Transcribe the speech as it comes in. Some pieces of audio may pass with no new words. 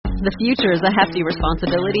The future is a hefty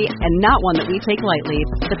responsibility and not one that we take lightly.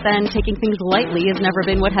 But then taking things lightly has never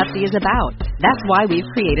been what Hefty is about. That's why we've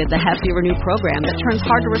created the Hefty Renew program that turns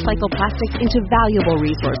hard-to-recycle plastics into valuable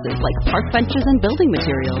resources like park benches and building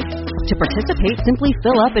materials. To participate, simply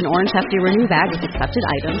fill up an orange Hefty Renew bag with accepted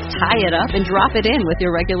items, tie it up, and drop it in with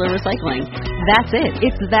your regular recycling. That's it.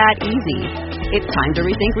 It's that easy. It's time to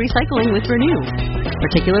rethink recycling with Renew.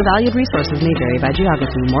 Particular valued resources may vary by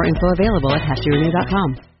geography. More info available at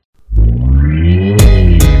heftyrenew.com.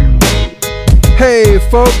 Hey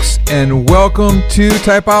folks, and welcome to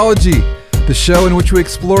Typology, the show in which we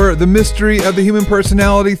explore the mystery of the human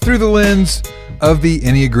personality through the lens of the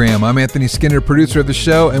Enneagram. I'm Anthony Skinner, producer of the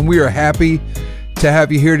show, and we are happy to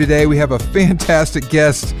have you here today. We have a fantastic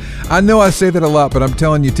guest. I know I say that a lot, but I'm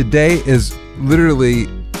telling you, today is literally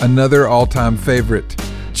another all-time favorite.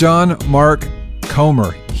 John Mark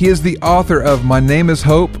Comer. He is the author of My Name is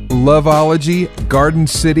Hope, Loveology, Garden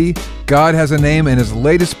City, God Has a Name, and his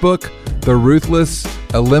latest book, The Ruthless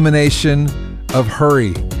Elimination of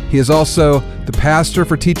Hurry. He is also the pastor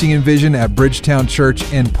for Teaching and Vision at Bridgetown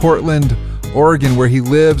Church in Portland, Oregon, where he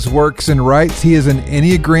lives, works, and writes. He is an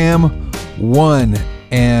Enneagram 1,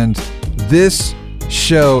 and this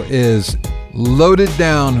show is loaded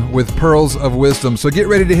down with pearls of wisdom. So get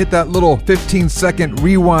ready to hit that little 15-second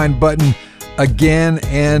rewind button again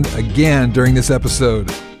and again during this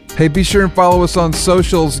episode. Hey, be sure and follow us on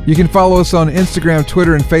socials. You can follow us on Instagram,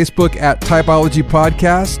 Twitter, and Facebook at Typology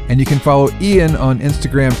Podcast. And you can follow Ian on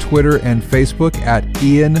Instagram, Twitter, and Facebook at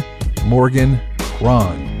Ian Morgan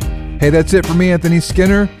Cron. Hey, that's it for me, Anthony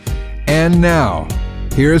Skinner. And now,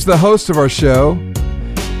 here is the host of our show,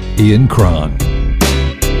 Ian Cron.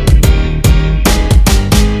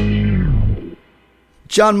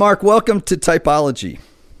 John Mark, welcome to Typology.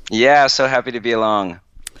 Yeah, so happy to be along.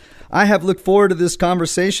 I have looked forward to this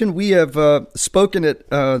conversation. We have spoken at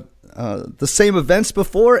the same events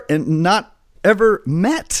before and not ever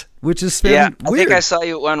met, which is weird. I think I saw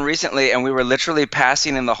you at one recently, and we were literally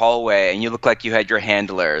passing in the hallway, and you looked like you had your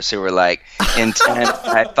handlers who were like intent.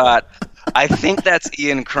 I think that's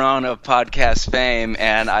Ian Cron of podcast fame,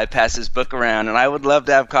 and I pass his book around, and I would love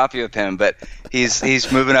to have a copy of him, but he's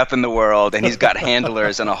moving up in the world, and he's got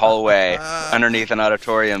handlers in a hallway underneath an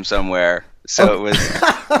auditorium somewhere. So it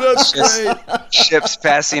was just ships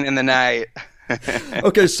passing in the night.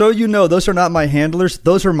 Okay, so you know, those are not my handlers.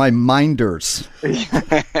 Those are my minders.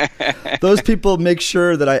 Those people make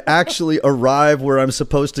sure that I actually arrive where I'm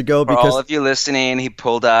supposed to go. For all of you listening, he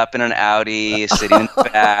pulled up in an Audi, sitting in the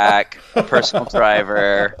back, a personal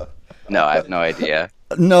driver. No, I have no idea.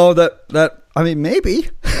 No, I mean, maybe.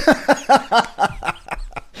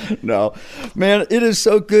 No, man, it is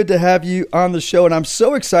so good to have you on the show, and I'm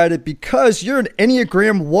so excited because you're an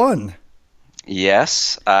Enneagram 1.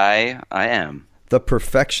 Yes, I am. The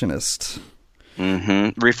perfectionist.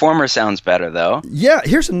 Mm-hmm. Reformer sounds better, though. Yeah,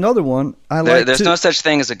 here's another one. There's no such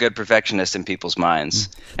thing as a good perfectionist in people's minds.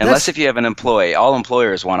 Unless if you have an employee. All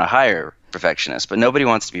employers want to hire perfectionists, but nobody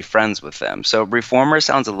wants to be friends with them. So reformer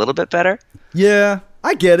sounds a little bit better. Yeah,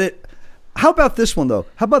 I get it. How about this one, though?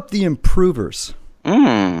 How about the improvers?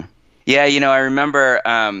 Yeah, I remember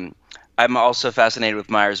I'm also fascinated with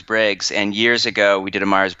Myers-Briggs, and years ago we did a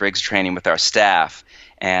Myers-Briggs training with our staff,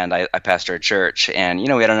 and I pastored a church, and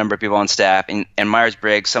we had a number of people on staff, and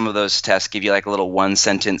Myers-Briggs, some of those tests give you like a little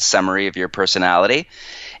one-sentence summary of your personality,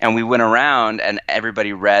 and we went around and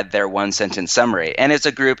everybody read their one-sentence summary, and it's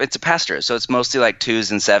a pastor, so it's mostly like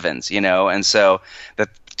 2s and 7s, and so the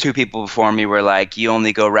two people before me were like, you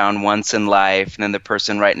only go around once in life, and then the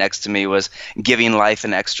person right next to me was giving life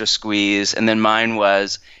an extra squeeze, and then mine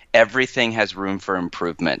was everything has room for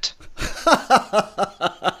improvement.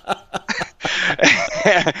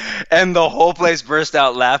 And the whole place burst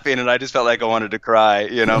out laughing, and I just felt like I wanted to cry.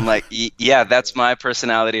 I'm like, yeah, that's my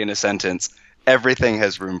personality in a sentence. Everything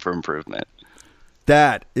has room for improvement.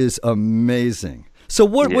 That is amazing. So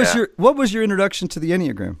what was your introduction to the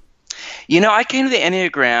Enneagram? I came to the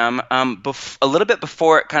Enneagram a little bit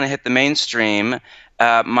before it kind of hit the mainstream.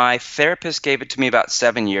 My therapist gave it to me about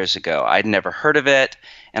 7 years ago. I'd never heard of it,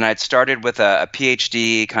 and I'd started with a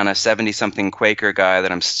PhD, kind of 70-something Quaker guy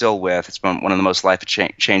that I'm still with. It's been one of the most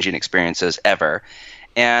life-changing experiences ever.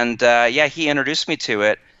 And, he introduced me to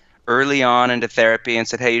it early on into therapy and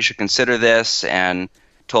said, hey, you should consider this, and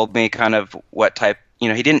told me kind of what type.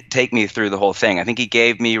 He didn't take me through the whole thing. I think he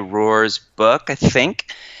gave me Rohr's book,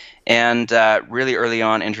 and really early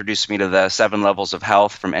on introduced me to the 7 Levels of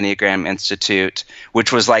Health from Enneagram Institute,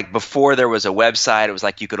 which was like before there was a website. It was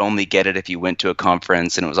like you could only get it if you went to a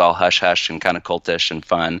conference, and it was all hush-hush and kind of cultish and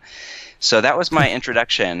fun. So that was my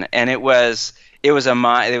introduction, and it was it was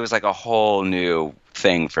like a whole new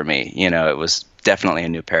thing for me. You know, it was definitely a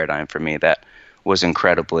new paradigm for me that was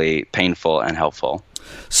incredibly painful and helpful.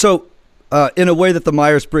 So, in a way that the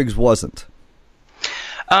Myers-Briggs wasn't.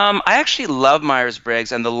 I actually love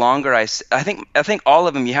Myers-Briggs, and the longer I think all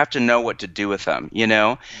of them, you have to know what to do with them, you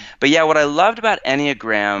know. But yeah, what I loved about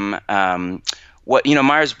Enneagram,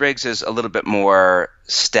 Myers-Briggs is a little bit more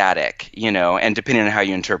static, you know, and depending on how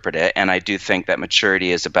you interpret it. And I do think that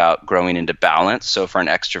maturity is about growing into balance. So for an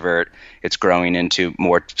extrovert, it's growing into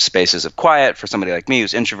more spaces of quiet. For somebody like me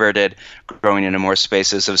who's introverted, growing into more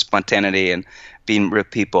spaces of spontaneity and being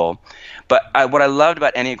with people. But what I loved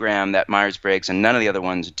about Enneagram that Myers-Briggs and none of the other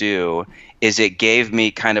ones do is it gave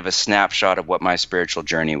me kind of a snapshot of what my spiritual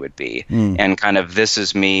journey would be. And kind of, this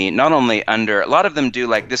is me, not only under, a lot of them do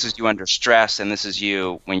like, this is you under stress and this is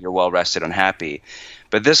you when you're well rested and happy.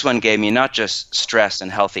 But this one gave me not just stress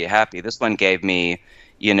and healthy, happy. This one gave me,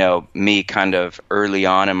 you know, me kind of early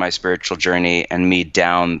on in my spiritual journey and me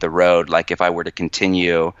down the road. Like if I were to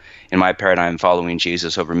continue in my paradigm following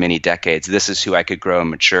Jesus over many decades, this is who I could grow and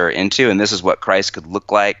mature into. And this is what Christ could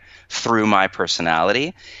look like through my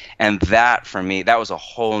personality. And that for me, that was a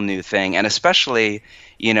whole new thing. And especially,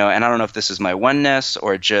 you know, and I don't know if this is my oneness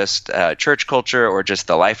or just church culture or just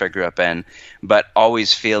the life I grew up in, but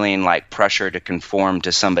always feeling like pressure to conform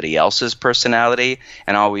to somebody else's personality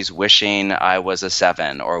and always wishing I was a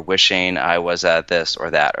 7 or wishing I was a this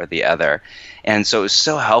or that or the other. And so it was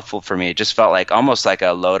so helpful for me. It just felt like almost like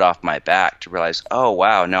a load off my back to realize, oh,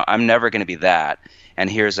 wow, no, I'm never going to be that. And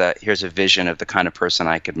here's a vision of the kind of person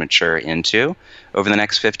I could mature into over the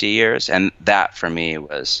next 50 years. And that for me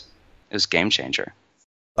was game changer.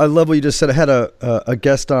 I love what you just said. I had a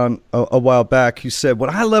guest on a while back who said, what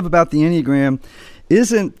I love about the Enneagram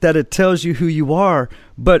isn't that it tells you who you are,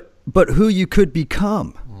 but who you could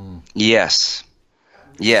become. Yes.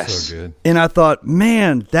 So good. And I thought,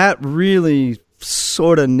 man, that really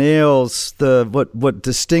sort of nails what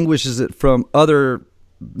distinguishes it from other,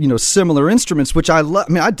 you know, similar instruments, which I love.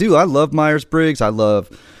 I mean, I do. I love Myers-Briggs. I love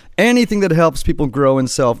anything that helps people grow in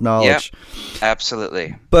self-knowledge. Yep,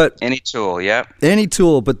 absolutely. But any tool, yep. Any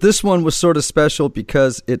tool. But this one was sort of special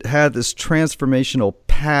because it had this transformational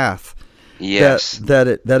path. Yes. That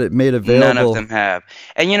it made available. None of them have.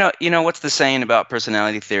 And you know what's the saying about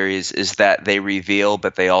personality theories is that they reveal,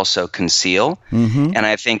 but they also conceal. Mm-hmm. And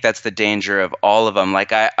I think that's the danger of all of them.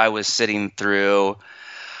 Like I was sitting through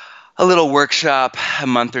a little workshop a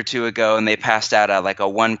month or two ago, and they passed out a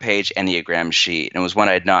 1-page Enneagram sheet. And it was one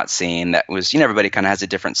I had not seen. That was, you know, everybody kind of has a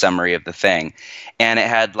different summary of the thing. And it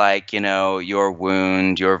had your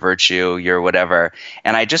wound, your virtue, your whatever.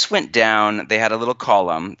 And I just went down. They had a little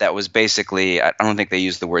column that was basically, I don't think they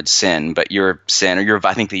used the word sin, but your sin, or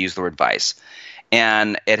I think they used the word vice.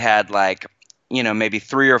 And it had maybe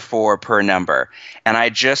 3 or 4 per number. And I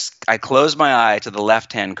closed my eye to the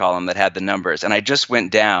left-hand column that had the numbers, and I just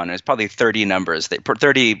went down. It was probably 30 numbers,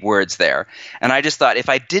 30 words there. And I just thought, if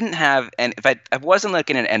I didn't have, and if I wasn't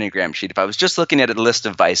looking at an Enneagram sheet, if I was just looking at a list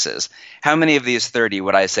of vices, how many of these 30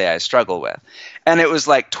 would I say I struggle with? And it was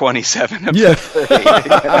like 27 of the 30,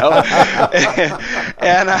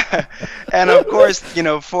 and of course, you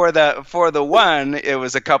know, for the one, it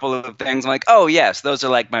was a couple of things. I'm like, oh yes, those are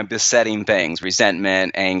like my besetting things: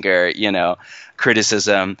 resentment, anger, you know,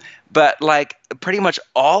 criticism. But like pretty much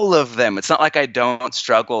all of them, it's not like I don't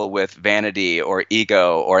struggle with vanity or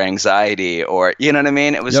ego or anxiety or, you know what I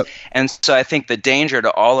mean? It was, yep. And so I think the danger to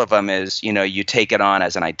all of them is, you know, you take it on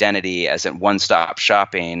as an identity, as a one-stop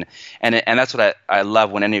shopping. And that's what I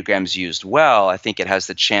love when Enneagram's used well. I think it has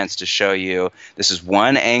the chance to show you this is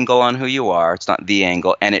one angle on who you are. It's not the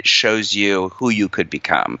angle, and it shows you who you could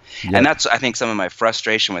become. Yep. And that's, I think, some of my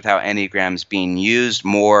frustration with how Enneagram's being used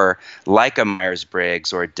more like a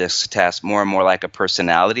Myers-Briggs or a DISC test, more and more like a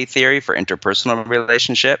personality theory for interpersonal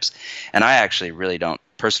relationships. And I actually really don't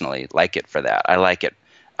personally like it for that. I like it.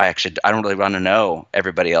 I don't really want to know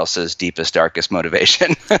everybody else's deepest, darkest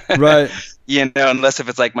motivation. Right. You know, unless if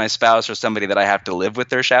it's like my spouse or somebody that I have to live with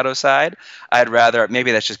their shadow side. I'd rather,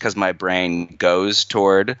 maybe that's just because my brain goes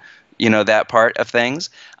toward, you know, that part of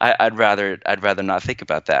things. I'd rather not think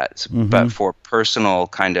about that. Mm-hmm. But for personal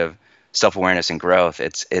kind of self-awareness and growth,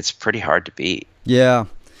 it's pretty hard to beat. Yeah.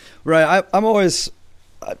 Right.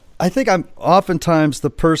 I think I'm oftentimes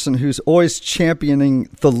the person who's always championing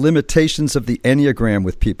the limitations of the Enneagram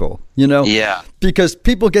with people, you know? Yeah. Because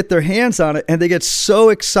people get their hands on it and they get so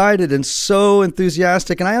excited and so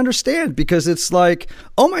enthusiastic. And I understand, because it's like,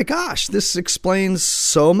 oh my gosh, this explains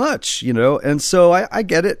so much, you know? And so I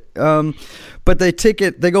get it. But they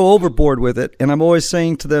go overboard with it. And I'm always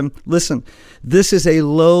saying to them, listen, this is a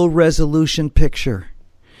low resolution picture.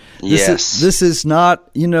 This is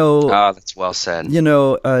not, Oh, that's well said.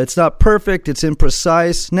 It's not perfect. It's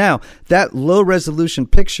imprecise. Now, that low resolution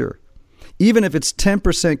picture, even if it's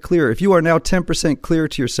 10% clear, if you are now 10% clear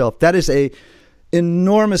to yourself, that is a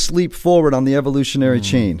enormous leap forward on the evolutionary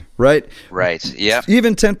chain, right? Right. Yeah.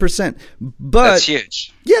 Even 10%. But that's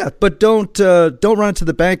huge. Yeah, but don't run it to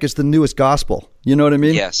the bank as the newest gospel. You know what I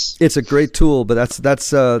mean? Yes. It's a great tool, but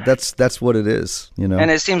that's what it is,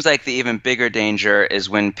 And it seems like the even bigger danger is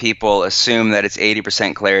when people assume that it's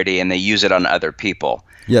 80% clarity and they use it on other people.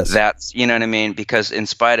 Yes. That's, you know what I mean? Because in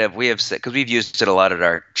spite of, because we've used it a lot at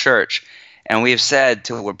our church, and we've said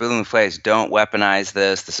till we're blue in the face, don't weaponize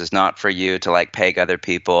this. This is not for you to like peg other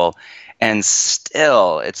people. And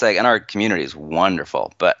still, it's like, and our community is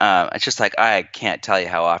wonderful, but it's just like, I can't tell you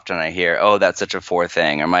how often I hear, oh, that's such a 4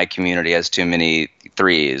 thing, or my community has too many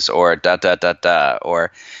 3s,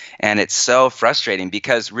 or and it's so frustrating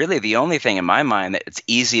because really the only thing in my mind that it's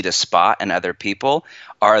easy to spot in other people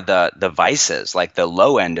are the vices, like the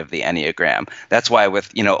low end of the Enneagram. That's why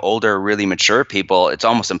with, older, really mature people, it's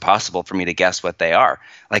almost impossible for me to guess what they are.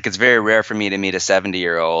 Like it's very rare for me to meet a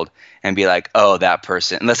 70-year-old and be like, oh, that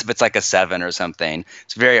person, unless if it's like a 7 or something,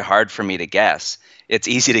 it's very hard for me to guess. It's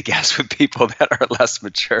easy to guess with people that are less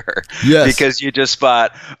mature. Yes. Because you just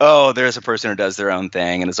spot, oh, there's a person who does their own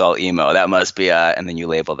thing and it's all emo. That must be and then you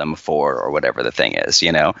label them a 4 or whatever the thing is,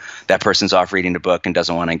 That person's off reading a book and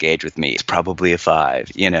doesn't want to engage with me. It's probably a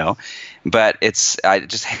 5, But I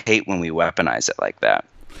just hate when we weaponize it like that.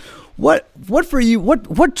 What for you,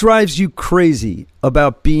 what drives you crazy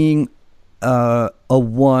about being a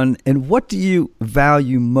 1, and what do you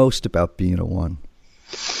value most about being a 1?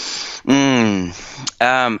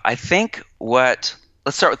 I think let's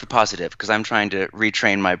start with the positive, because I'm trying to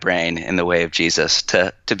retrain my brain in the way of Jesus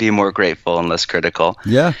to be more grateful and less critical.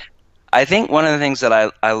 Yeah. I think one of the things that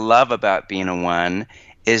I love about being a 1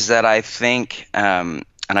 is that I think, and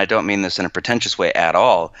I don't mean this in a pretentious way at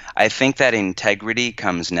all, I think that integrity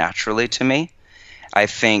comes naturally to me. I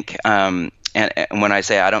think, and when I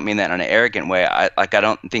say I don't mean that in an arrogant way, I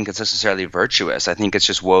don't think it's necessarily virtuous. I think it's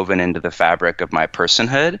just woven into the fabric of my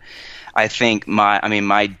personhood. I think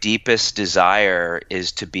my deepest desire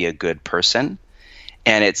is to be a good person.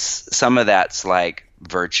 And it's some of that's like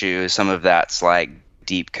virtue, some of that's like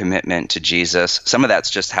deep commitment to Jesus. Some of that's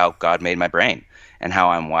just how God made my brain and how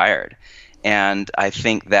I'm wired. And I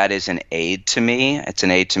think that is an aid to me. It's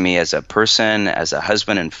an aid to me as a person, as a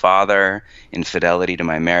husband and father, in fidelity to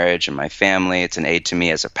my marriage and my family. It's an aid to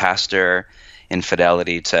me as a pastor, in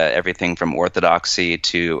fidelity to everything from orthodoxy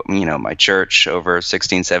to, my church over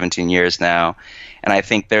 16, 17 years now. And I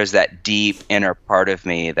think there's that deep inner part of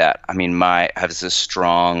me that, has this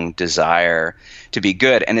strong desire to be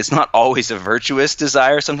good. And it's not always a virtuous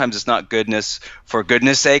desire. Sometimes it's not goodness for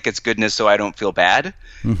goodness sake. It's goodness so I don't feel bad,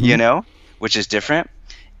 which is different.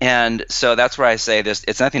 And so that's where I say this,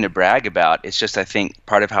 it's nothing to brag about. It's just, I think,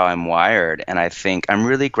 part of how I'm wired. And I think I'm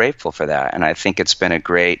really grateful for that. And I think it's been a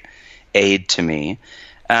great aid to me.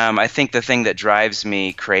 I think the thing that drives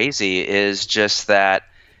me crazy is just that,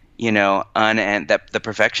 that the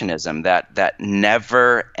perfectionism, that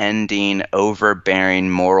never-ending, overbearing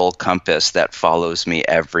moral compass that follows me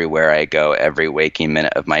everywhere I go, every waking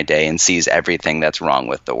minute of my day, and sees everything that's wrong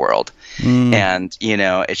with the world. And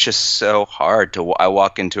it's just so hard I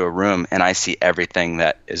walk into a room and I see everything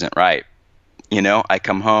that isn't right. I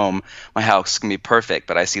come home, my house can be perfect,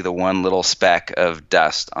 but I see the one little speck of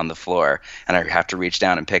dust on the floor, and I have to reach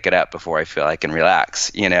down and pick it up before I feel I can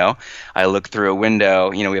relax. I look through a window,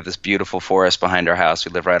 we have this beautiful forest behind our house.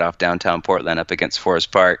 We live right off downtown Portland up against Forest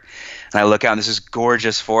Park. And I look out and this is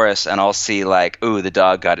gorgeous forest, and I'll see like, ooh, the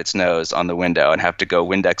dog got its nose on the window, and have to go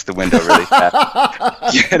Windex the window really fast,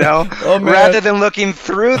 rather than looking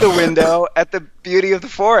through the window at the beauty of the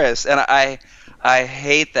forest. And I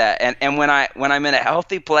hate that. And when I'm in a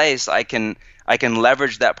healthy place, I can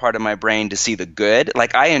leverage that part of my brain to see the good.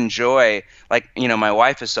 Like I enjoy, my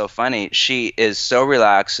wife is so funny. She is so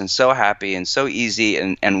relaxed and so happy and so easy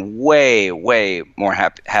and way, way more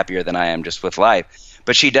happier than I am just with life.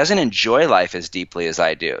 But she doesn't enjoy life as deeply as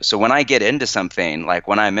I do. So when I get into something, like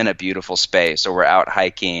when I'm in a beautiful space, or we're out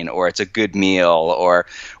hiking, or it's a good meal, or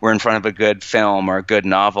we're in front of a good film or a good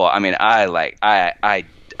novel, I'm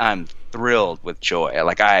thrilled with joy.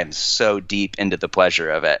 Like I am so deep into the pleasure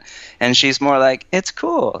of it. And she's more like, it's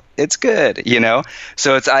cool, it's good,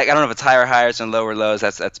 So it's I don't know if it's higher highs and lower lows.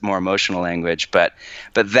 That's more emotional language. But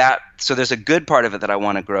that, so there's a good part of it that I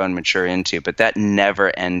want to grow and mature into. But that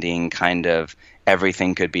never ending kind of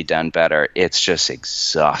everything could be done better, it's just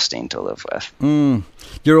exhausting to live with.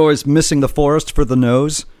 You're always missing the forest for the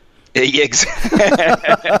nose. Exactly.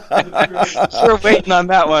 We're waiting on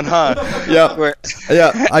that one, huh? Yeah,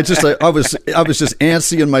 yeah. I was just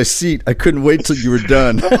antsy in my seat. I couldn't wait till you were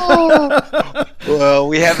done. Well,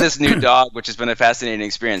 we have this new dog, which has been a fascinating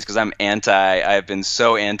experience because I've been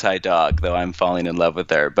so anti-dog, though I'm falling in love with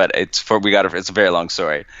her. But it's a very long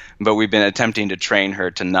story. But we've been attempting to train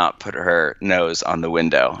her to not put her nose on the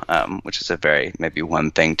window, which is maybe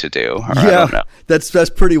one thing to do. Or I don't know. That's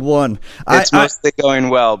pretty one. It's mostly going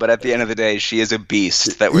well, but at the end of the day, she is a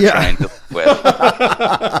beast that we're trying to live with.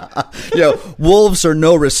 Yeah, wolves are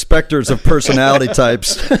no respecters of personality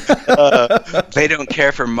types. They don't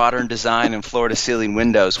care for modern design and floor-to-ceiling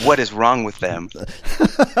windows. What is wrong with them?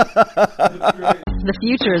 The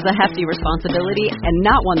future is a hefty responsibility and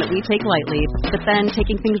not one that we take lightly. But then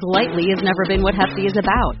taking things lightly has never been what Hefty is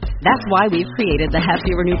about. That's why we've created the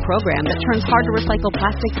Hefty Renew program that turns hard-to-recycle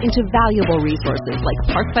plastics into valuable resources like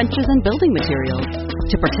park benches and building materials.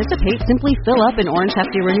 To participate, simply fill up an orange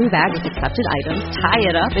Hefty Renew bag with accepted items, tie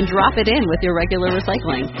it up, and drop it in with your regular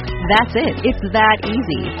recycling. That's it. It's that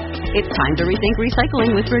easy. It's time to rethink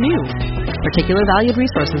recycling with Renew. Particular valued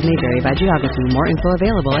resources may vary by geography. More info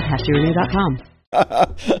available at heftyrenew.com.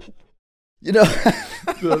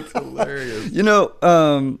 That's hilarious.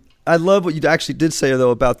 I love what you actually did say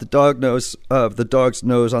though about the dog's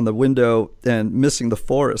nose on the window and missing the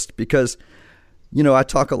forest, because I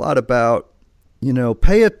talk a lot about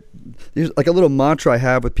there's like a little mantra I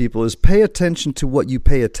have with people is pay attention to what you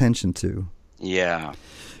pay attention to. Yeah.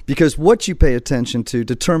 Because what you pay attention to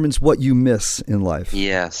determines what you miss in life.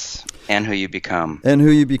 Yes. And who you become.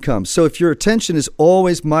 So if your attention is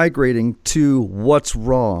always migrating to what's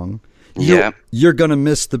wrong, you're going to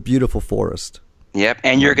miss the beautiful forest. Yep.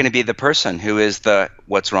 And you're going to be the person who is the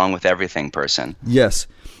what's wrong with everything person. Yes.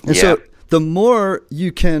 And so the more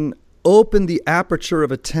you can open the aperture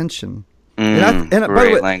of attention. Great by the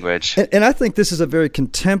way, language. And I think this is a very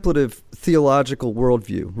contemplative theological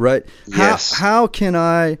worldview, right? Yes. How can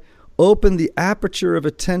I open the aperture of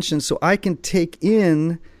attention so I can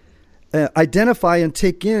identify and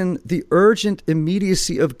take in the urgent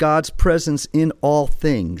immediacy of God's presence in all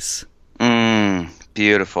things?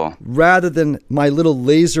 Beautiful. Rather than my little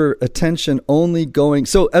laser attention only going.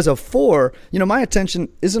 So as a 4, my attention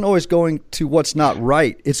isn't always going to what's not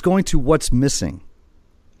right. It's going to what's missing.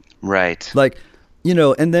 Right. Like,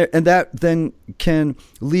 and that then can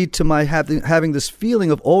lead to my having this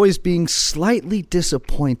feeling of always being slightly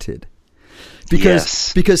disappointed.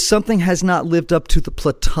 Because something has not lived up to the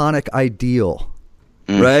Platonic ideal.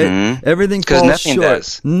 Right? Everything falls nothing short.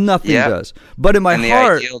 Does. Nothing does. But in my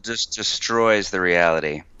heart, the ideal just destroys the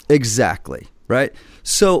reality. Exactly. Right?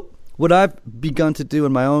 So what I've begun to do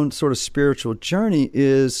in my own sort of spiritual journey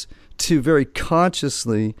is to very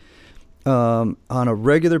consciously, on a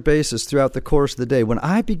regular basis throughout the course of the day, when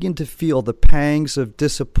I begin to feel the pangs of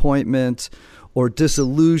disappointment or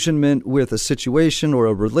disillusionment with a situation or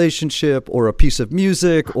a relationship or a piece of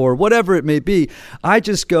music or whatever it may be, I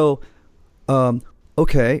just go,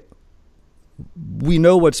 okay, we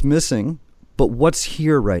know what's missing, but what's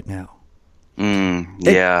here right now?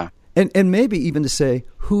 Yeah. And maybe even to say,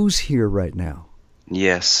 who's here right now?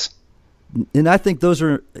 Yes. And I think those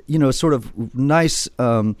are, sort of nice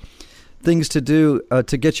things to do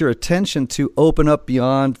to get your attention to open up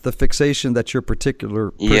beyond the fixation that your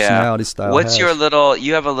particular personality style What's has.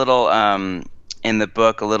 You have a little, in the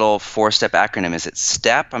book, a little 4-step acronym. Is it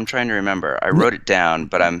STEP? I'm trying to remember. I wrote it down,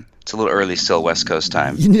 but it's a little early still, West Coast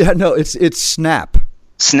time. Yeah, no, it's SNAP.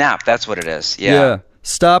 SNAP, that's what it is. Yeah.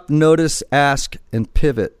 Stop, notice, ask, and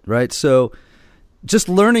pivot, right? So just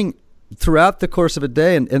learning throughout the course of a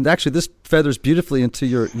day, and actually this feathers beautifully into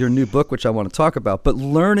your new book, which I want to talk about, but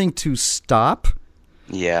learning to stop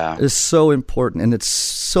is so important, and it's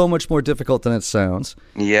so much more difficult than it sounds.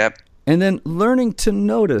 Yep. And then learning to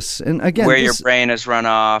notice, and again, where your brain has run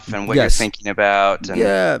off and what you're thinking about. And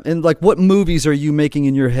and like what movies are you making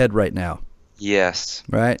in your head right now? Yes.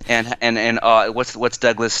 Right. And what's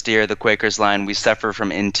Douglas Steer, the Quakers line? We suffer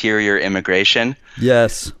from interior immigration.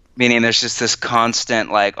 Yes. Meaning there's just this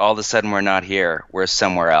constant, like, all of a sudden we're not here. We're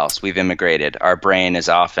somewhere else. We've immigrated. Our brain is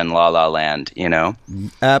off in la-la land,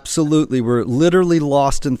 Absolutely. We're literally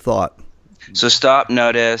lost in thought. So stop,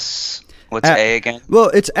 notice. What's A again? Well,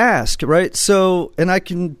 it's ask, right? So, and I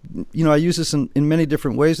can, I use this in many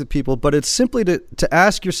different ways with people, but it's simply to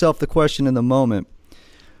ask yourself the question in the moment.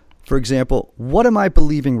 For example, what am I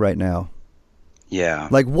believing right now? Yeah.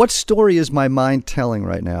 Like, what story is my mind telling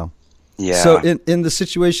right now? Yeah. So in the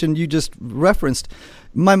situation you just referenced,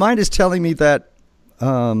 my mind is telling me that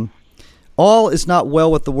all is not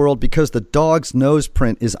well with the world because the dog's nose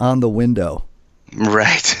print is on the window.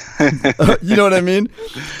 Right. You know what I mean?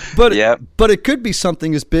 But Yep. but it could be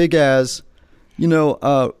something as big as,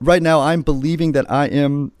 right now I'm believing that I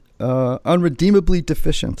am unredeemably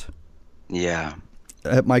deficient Yeah.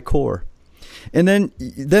 at my core. And then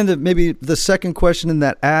maybe the second question in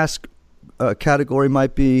that ask category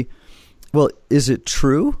might be, well, is it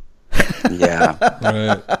true? Yeah.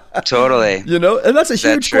 Right. Totally. And that's a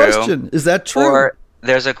huge true? question. Is that true? Or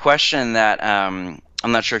there's a question that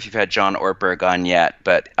I'm not sure if you've had John Ortberg on yet,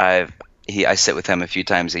 but I sit with him a few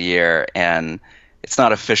times a year, and it's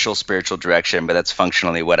not official spiritual direction, but that's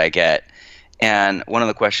functionally what I get. And one of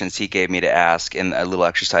the questions he gave me to ask in a little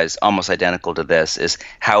exercise almost identical to this is,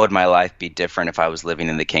 how would my life be different if I was living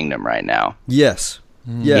in the kingdom right now? Yes.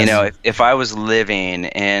 Yes. If I was living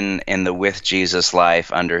in the with Jesus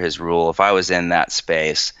life under his rule, if I was in that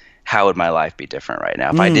space, how would my life be different right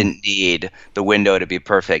now? If I didn't need the window to be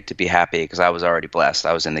perfect, to be happy, because I was already blessed,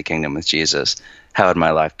 I was in the kingdom with Jesus, how would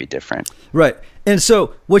my life be different? Right. And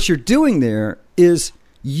so what you're doing there is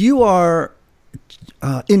you are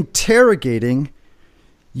interrogating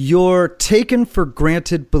your taken for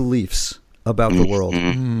granted beliefs about the world.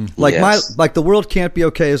 Yes. Like the world can't be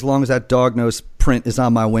okay as long as that dog nose print is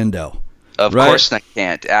on my window. Of right? course I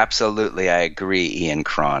can't. Absolutely, I agree, Ian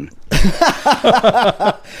Cron.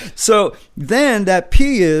 So then that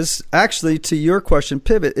P is actually, to your question,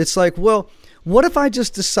 pivot. It's like, well, what if I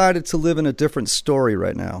just decided to live in a different story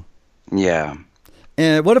right now? Yeah.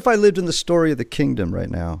 And what if I lived in the story of the kingdom right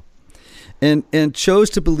now? And chose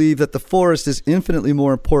to believe that the forest is infinitely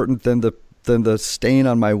more important than the stain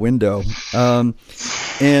on my window, and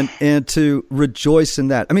to rejoice in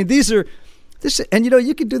that. I mean, and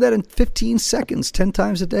you can do that in 15 seconds, 10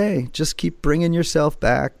 times a day. Just keep bringing yourself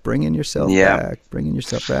back, so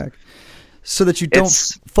that you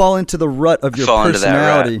don't fall into the rut of your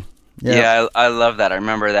personality. Yeah, I love that. I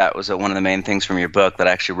remember that was one of the main things from your book that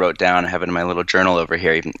I actually wrote down. I have it in my little journal over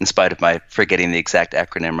here, even in spite of my forgetting the exact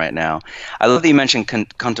acronym right now. I love that you mentioned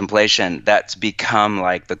contemplation. That's become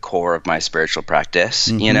like the core of my spiritual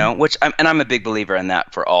practice, which I'm a big believer in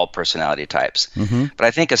that for all personality types. But I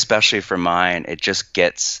think especially for mine, it just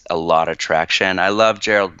gets a lot of traction. I love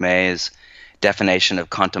Gerald May's definition of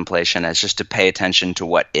contemplation as just to pay attention to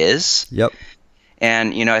what is. Yep.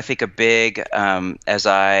 And, I think a big, as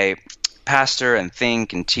I pastor and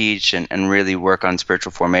think and teach and really work on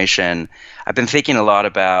spiritual formation, I've been thinking a lot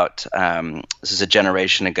about, this is a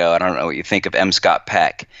generation ago, I don't know what you think of M. Scott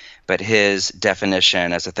Peck, but his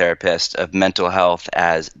definition as a therapist of mental health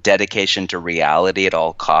as dedication to reality at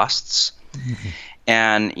all costs.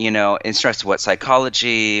 And, it starts what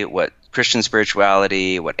psychology, what Christian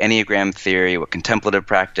spirituality, what Enneagram theory, what contemplative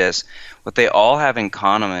practice, what they all have in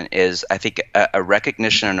common is, I think, a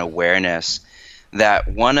recognition and awareness that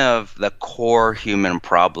one of the core human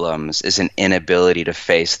problems is an inability to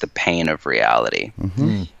face the pain of reality.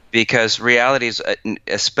 Because reality is,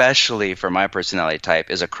 especially for my personality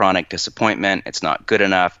type, is a chronic disappointment. It's not good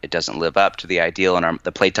enough. It doesn't live up to the ideal and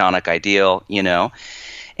the Platonic ideal,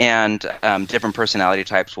 And different personality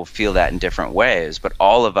types will feel that in different ways, but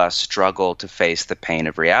all of us struggle to face the pain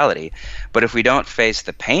of reality. But if we don't face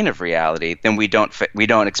the pain of reality, then we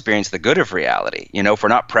don't experience the good of reality. If we're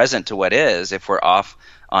not present to what is, if we're off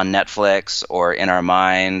on Netflix or in our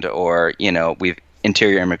mind, or we've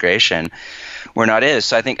interior immigration, we're not is.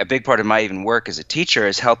 So I think a big part of my even work as a teacher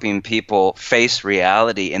is helping people face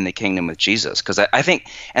reality in the kingdom with Jesus. Because I think,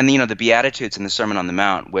 and the Beatitudes in the Sermon on the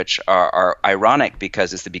Mount, which are ironic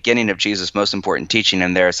because it's the beginning of Jesus' most important teaching,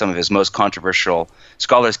 and they're some of his most controversial.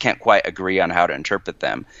 Scholars can't quite agree on how to interpret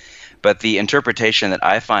them. But the interpretation that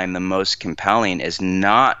I find the most compelling is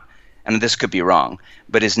not, and this could be wrong,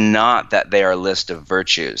 but is not that they are a list of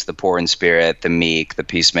virtues, the poor in spirit, the meek, the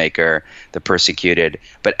peacemaker, the persecuted,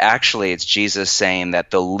 but actually it's Jesus saying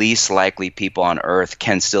that the least likely people on earth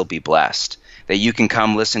can still be blessed. That you can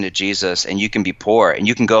come listen to Jesus and you can be poor and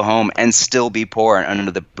you can go home and still be poor and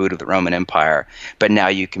under the boot of the Roman Empire, but now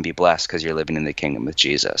you can be blessed because you're living in the kingdom with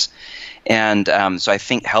Jesus. And so I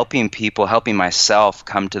think helping myself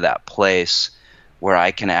come to that place where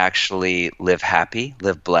I can actually live happy,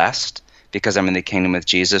 live blessed, because I'm in the kingdom with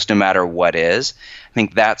Jesus, no matter what is. I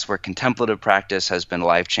think that's where contemplative practice has been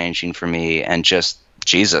life-changing for me, and just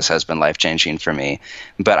Jesus has been life-changing for me.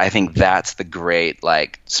 But I think that's the great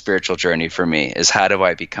spiritual journey for me, is how do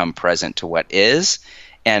I become present to what is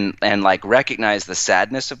and recognize the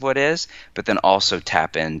sadness of what is, but then also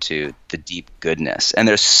tap into the deep goodness. And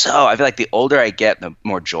I feel like the older I get, the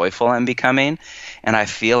more joyful I'm becoming. And I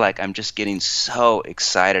feel like I'm just getting so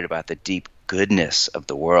excited about the deep goodness of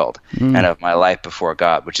the world and of my life before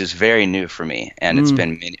God, which is very new for me. And it's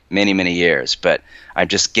been many, many years, but I'm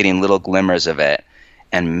just getting little glimmers of it.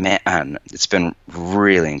 And man, it's been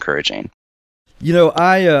really encouraging. You know,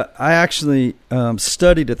 I actually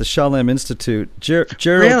studied at the Shalem Institute. Gerald,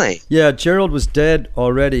 Really? Yeah, Gerald was dead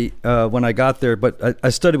already when I got there, but I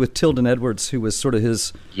studied with Tilden Edwards, who was sort of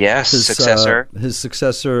his successor. His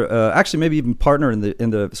successor, actually, maybe even partner in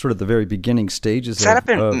the sort of the very beginning stages. Is that up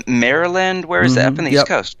in Maryland? Where is that? Up in the East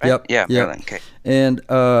Coast, right? Yep. Maryland. Okay. And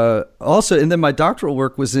also, and then my doctoral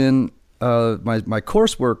work was in my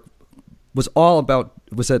coursework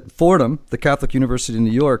was at Fordham, the Catholic University in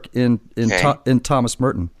New York, in Thomas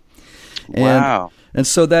Merton. Wow. And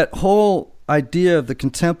so that whole idea of the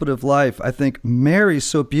contemplative life, I think, marries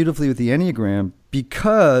so beautifully with the Enneagram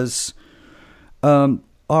because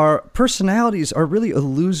our personalities are really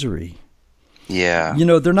illusory. Yeah. You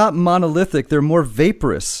know, they're not monolithic. They're more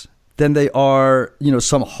vaporous than they are, you know,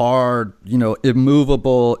 some hard, you know,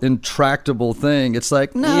 immovable, intractable thing. It's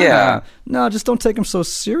like, no, just don't take them so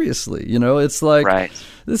seriously. You know, it's like,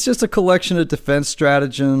 It's just a collection of defense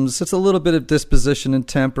stratagems. It's a little bit of disposition and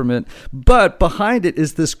temperament. But behind it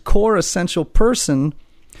is this core essential person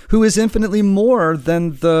who is infinitely more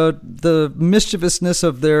than the mischievousness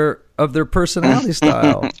of their personality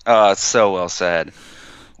style. Oh, it's so well said.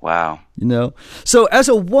 Wow. You know, so as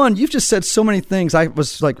a one, you've just said so many things. I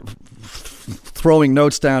was like throwing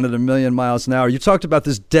notes down at 1,000,000 miles an hour. You talked about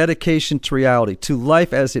this dedication to reality, to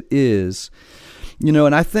life as it is, you know,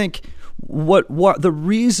 and I think what the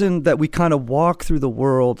reason that we kind of walk through the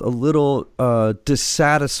world a little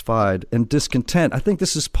dissatisfied and discontent, I think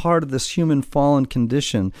this is part of this human fallen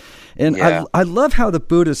condition. And I love how the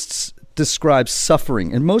Buddhists describe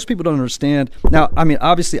suffering, and most people don't understand. Now, I mean,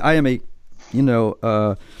 obviously I am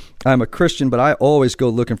I'm a Christian, but I always go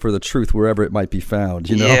looking for the truth wherever it might be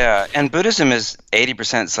found, you know? Yeah, and Buddhism is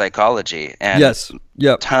 80% psychology, and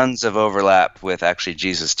tons of overlap with actually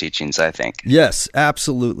Jesus' teachings, I think. Yes,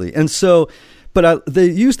 absolutely. And so, but they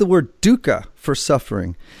use the word dukkha for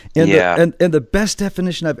suffering. And the best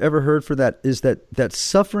definition I've ever heard for that is that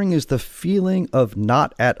suffering is the feeling of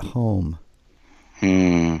not at home.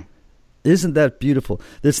 Isn't that beautiful?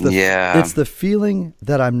 It's the feeling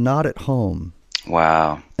that I'm not at home.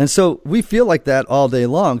 Wow. And so we feel like that all day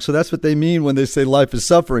long. So that's what they mean when they say life is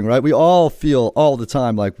suffering, right? We all feel all the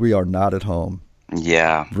time like we are not at home.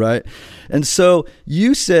 Yeah. Right. And so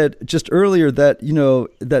you said just earlier that, you know,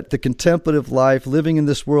 that the contemplative life, living in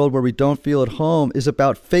this world where we don't feel at home, is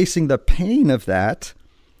about facing the pain of that.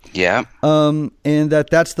 Yeah. And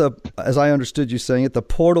that's as I understood you saying it, the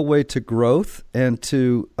portal way to growth and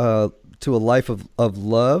to a life of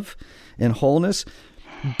love and wholeness.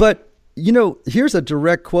 But you know, here's a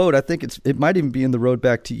direct quote. I think it might even be in The Road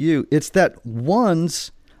Back to You. It's that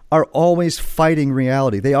ones are always fighting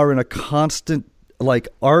reality. They are in a constant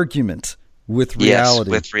argument with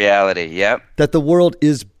reality. Yes, with reality. Yep. That the world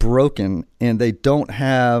is broken and they don't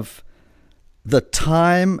have the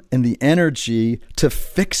time and the energy to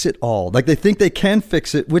fix it all. Like they think they can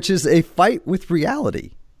fix it, which is a fight with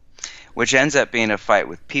reality. Which ends up being a fight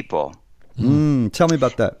with people. Tell me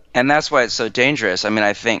about that. And that's why it's so dangerous. I mean,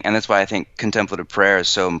 and that's why I think contemplative prayer is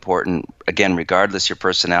so important, again, regardless your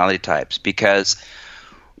personality types, because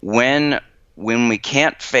when we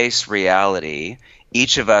can't face reality,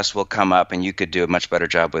 each of us will come up, and you could do a much better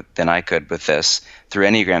job than I could with this through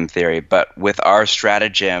Enneagram theory, but with our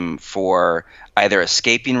stratagem for either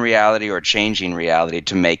escaping reality or changing reality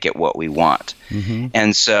to make it what we want. Mm-hmm.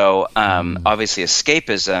 And so obviously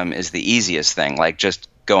escapism is the easiest thing, like just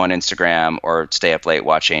go on Instagram or stay up late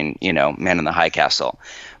watching, you know, Man in the High Castle.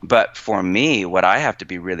 But for me, what I have to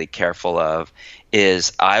be really careful of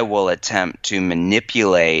is I will attempt to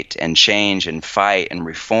manipulate and change and fight and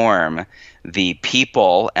reform the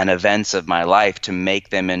people and events of my life to make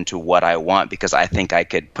them into what I want, because I think I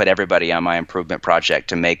could put everybody on my improvement project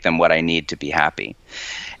to make them what I need to be happy.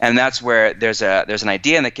 And that's where there's an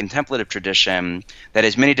idea in the contemplative tradition that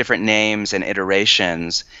has many different names and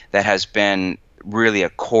iterations that has been really a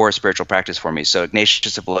core spiritual practice for me. So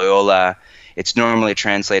Ignatius of Loyola, it's normally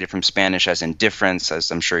translated from Spanish as indifference, as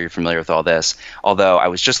I'm sure you're familiar with all this. Although I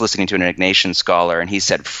was just listening to an Ignatian scholar, and he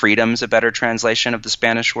said freedom's a better translation of the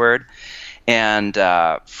Spanish word. And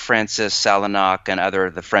Francis Salinac and other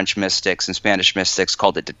of the French mystics and Spanish mystics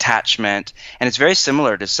called it detachment. And it's very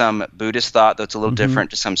similar to some Buddhist thought, though it's a little different,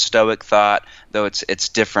 to some Stoic thought, though it's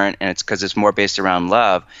different, and it's because it's more based around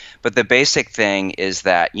love. But the basic thing is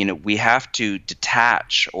that, you know, we have to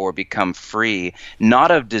detach or become free, not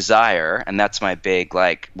of desire, and that's my big,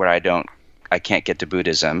 where I don't I can't get to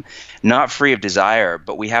Buddhism. Not free of desire,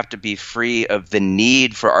 but we have to be free of the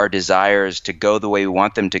need for our desires to go the way we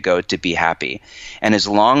want them to go to be happy. And as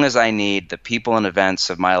long as I need the people and events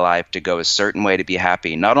of my life to go a certain way to be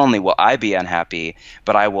happy, not only will I be unhappy,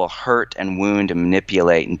 but I will hurt and wound and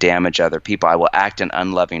manipulate and damage other people. I will act in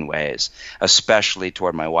unloving ways, especially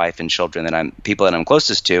toward my wife and children, people that I'm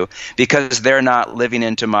closest to, because they're not living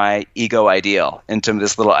into my ego ideal, into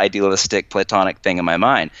this little idealistic platonic thing in my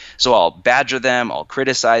mind. So I'll badger them, I'll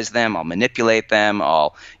criticize them, I'll manipulate them,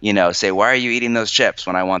 I'll, say, why are you eating those chips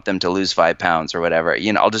when I want them to lose 5 pounds or whatever?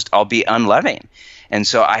 I'll be unloving. And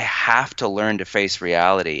so I have to learn to face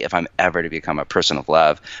reality if I'm ever to become a person of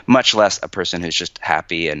love, much less a person who's just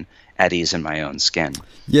happy and at ease in my own skin.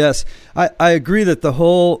 Yes, I agree that the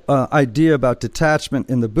whole idea about detachment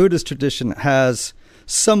in the Buddhist tradition has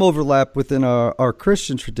some overlap within our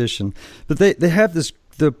Christian tradition. But they have this,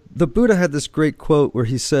 the Buddha had this great quote where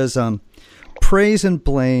he says, praise and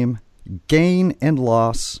blame, gain and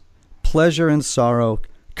loss, pleasure and sorrow,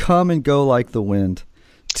 come and go like the wind.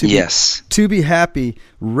 To be happy,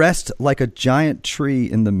 rest like a giant tree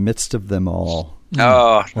in the midst of them all.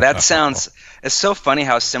 Oh, that sounds, it's so funny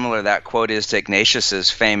how similar that quote is to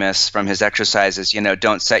Ignatius's famous from his exercises,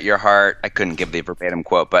 don't set your heart, I couldn't give the verbatim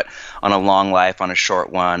quote, but on a long life, on a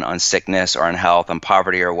short one, on sickness or on health, on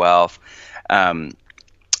poverty or wealth.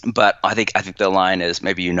 But I think the line is,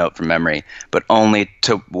 maybe you know it from memory, but only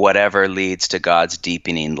to whatever leads to God's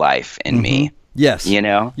deepening life in me. Yes.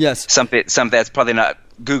 Yes. Something that's probably not,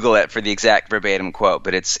 Google it for the exact verbatim quote,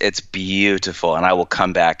 but it's beautiful, and I will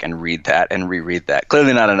come back and read that and reread that.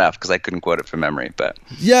 Clearly not enough because I couldn't quote it from memory, but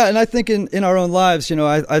yeah. And I think in our own lives,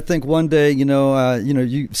 I think one day,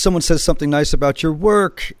 someone says something nice about your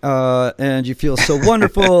work, and you feel so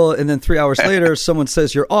wonderful, and then 3 hours later, someone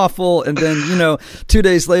says you're awful, and then 2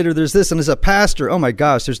 days later, there's this. And as a pastor, oh my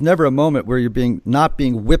gosh, there's never a moment where you're not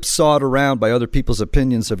being whipsawed around by other people's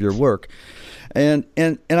opinions of your work. And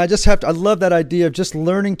I just I love that idea of just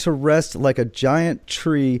learning to rest like a giant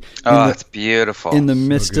tree. It's beautiful. In the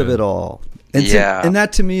midst of it all. And and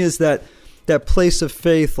that to me is that place of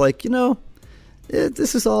faith, like,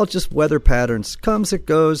 this is all just weather patterns. Comes, it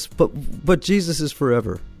goes, but Jesus is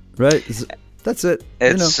forever, right? That's it.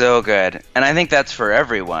 It's so good. And I think that's for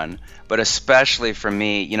everyone, but especially for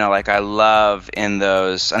me, like I love in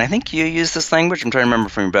those, and I think you use this language, I'm trying to remember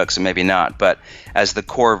from your book, so maybe not, but as the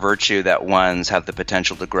core virtue that ones have the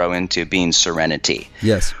potential to grow into being serenity.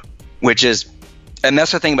 Yes. Which is, and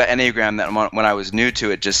that's the thing about Enneagram, that when I was new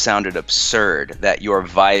to it, just sounded absurd, that your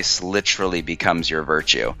vice literally becomes your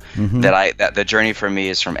virtue. Mm-hmm. That the journey for me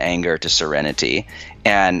is from anger to serenity.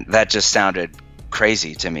 And that just sounded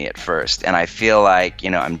crazy to me at first. And I feel like,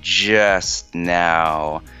 I'm just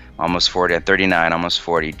now almost 40, I'm 39, almost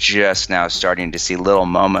 40, just now starting to see little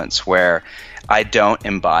moments where I don't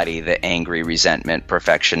embody the angry, resentment,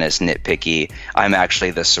 perfectionist, nitpicky. I'm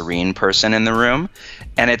actually the serene person in the room.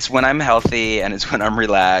 And it's when I'm healthy, and it's when I'm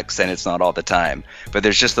relaxed, and it's not all the time. But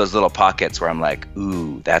there's just those little pockets where I'm like,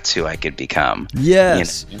 ooh, that's who I could become.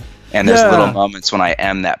 Yes. And there's little moments when I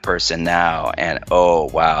am that person now, and oh,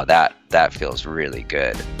 wow, that feels really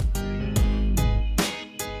good.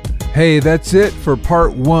 Hey, that's it for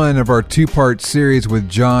part 1 of our 2-part series with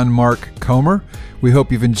John Mark Comer. We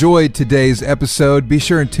hope you've enjoyed today's episode. Be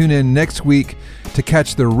sure and tune in next week to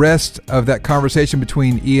catch the rest of that conversation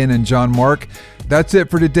between Ian and John Mark. That's it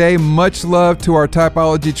for today. Much love to our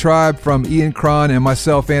Typology tribe from Ian Cron and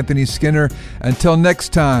myself, Anthony Skinner. Until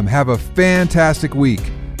next time, have a fantastic week.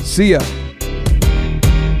 See ya.